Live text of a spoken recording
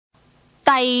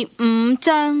第5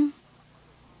章。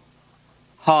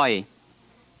嗨，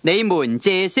你們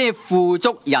這些富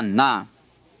足人啊，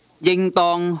應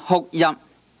當哭泣、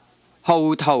號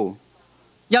啕，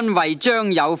因為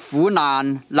將有苦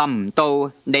難臨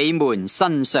到你們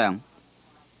身上。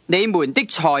你們的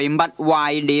財物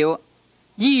壞了，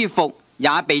衣服也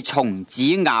被蟲子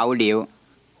咬了，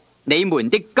你們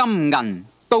的金銀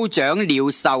都長了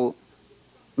銹，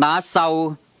那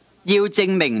銹要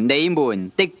證明你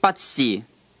們的不是，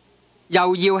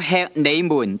又要吃你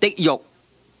們的肉，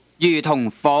如同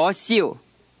火燒。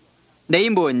你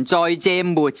們在這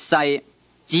末世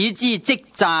只知積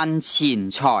攢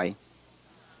錢財，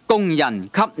工人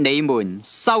給你們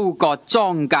收割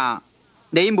莊稼，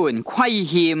你們虧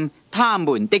欠他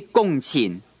們的工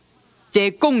錢。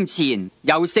這工錢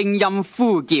有聲音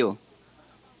呼叫，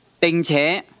並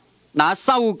且那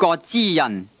收割之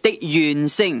人的怨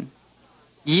聲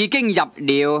已經入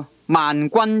了萬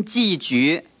軍之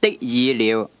主的耳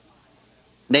了。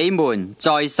你們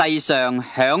在世上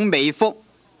享美福、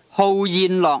好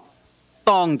宴樂，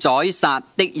當宰殺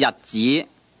的日子，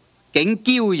竟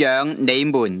嬌養你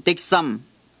們的心。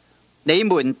你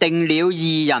們定了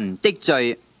義人的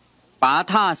罪，把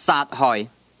他殺害，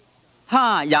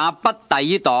他也不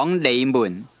抵擋你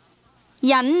們。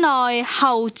忍耐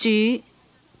後主。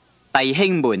弟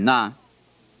兄們啊，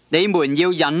你們要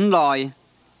忍耐，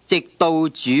直到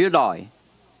主來。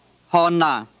看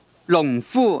啊，農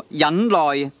夫忍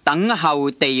耐等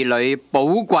候地裏寶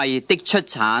貴的出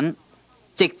產，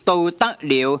直到得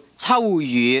了秋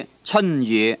雨春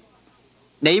雨。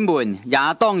你們也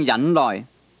當忍耐，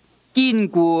堅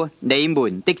固你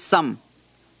們的心，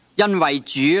因為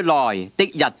主來的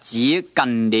日子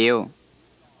近了。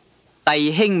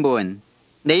弟兄們，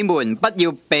你們不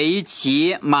要彼此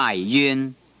埋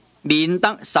怨，免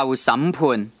得受審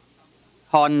判。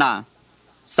看啊，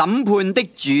審判的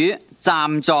主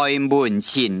站在門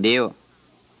前了。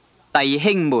弟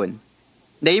兄們，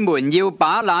你們要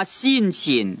把那先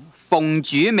前奉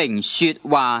主名說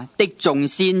話的眾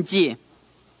先知，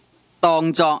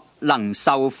當作能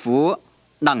受苦、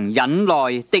能忍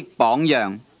耐的榜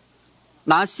樣。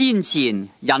那先前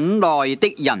忍耐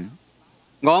的人，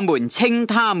我們稱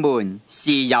他們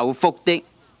是有福的。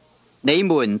你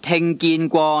們聽見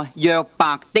過約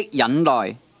伯的忍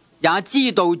耐，也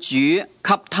知道主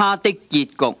給他的結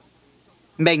局。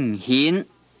明顯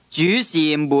主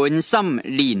是滿心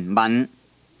憐憫，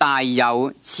大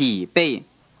有慈悲。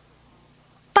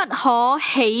不可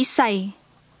起誓。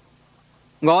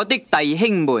我的弟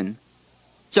兄們，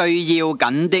最要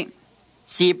緊的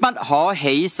是不可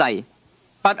起誓，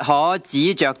不可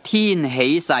指着天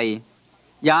起誓，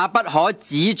也不可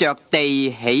指着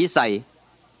地起誓，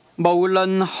無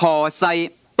論何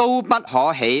誓都不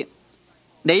可起。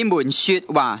你們說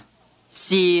話，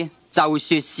是就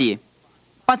說是，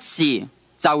不是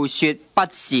就說不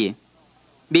是，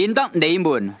免得你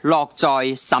們落在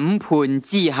審判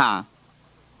之下。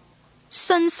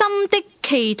信心的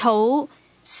祈禱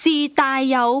是大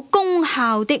有功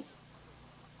效的。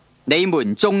你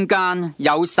們中間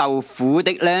有受苦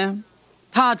的呢，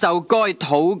他就該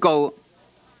禱告；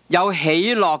有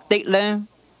喜樂的呢，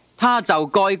他就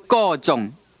該歌頌。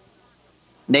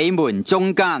你們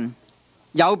中間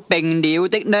有病了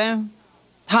的呢，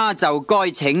他就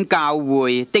該請教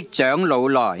會的長老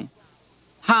來，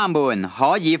他們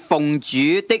可以奉主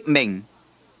的名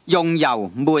用油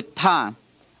抹他，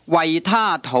為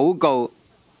他禱告。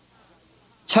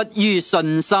出於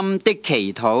信心的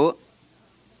祈禱，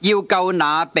要救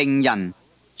那病人，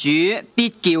主必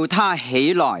叫他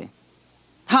起來。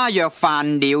他若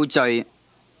犯了罪，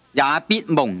也必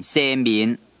蒙赦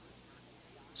免。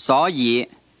所以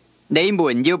你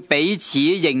們要彼此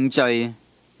認罪，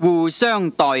互相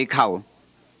代求，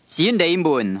使你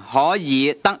們可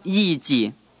以得醫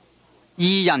治。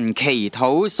義人祈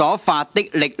禱所發的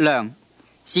力量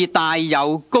是大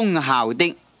有功效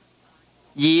的。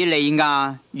以利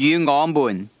亞與我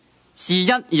們是一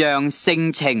樣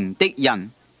性情的人，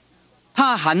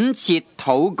他懇切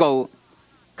禱告，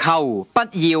求不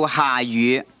要下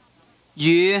雨，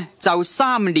雨就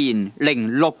3年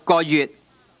06個月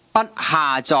不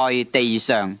下在地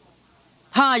上。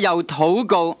他又禱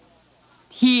告，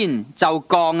天就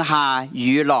降下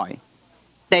雨來，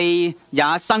地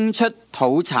也生出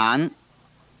土產，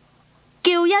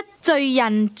叫一罪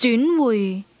人轉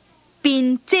回，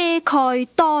便遮蓋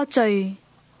多罪。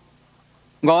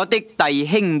我的弟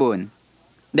兄們，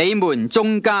你們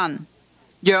中間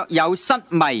若有失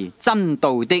迷真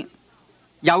道的，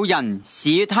有人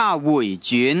使他回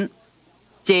轉，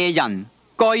這人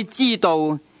該知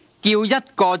道，叫一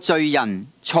個罪人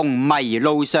從迷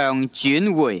路上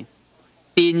轉回，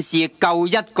便是救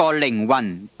一個靈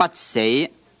魂不死，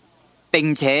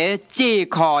並且遮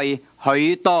蓋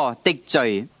許多的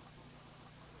罪。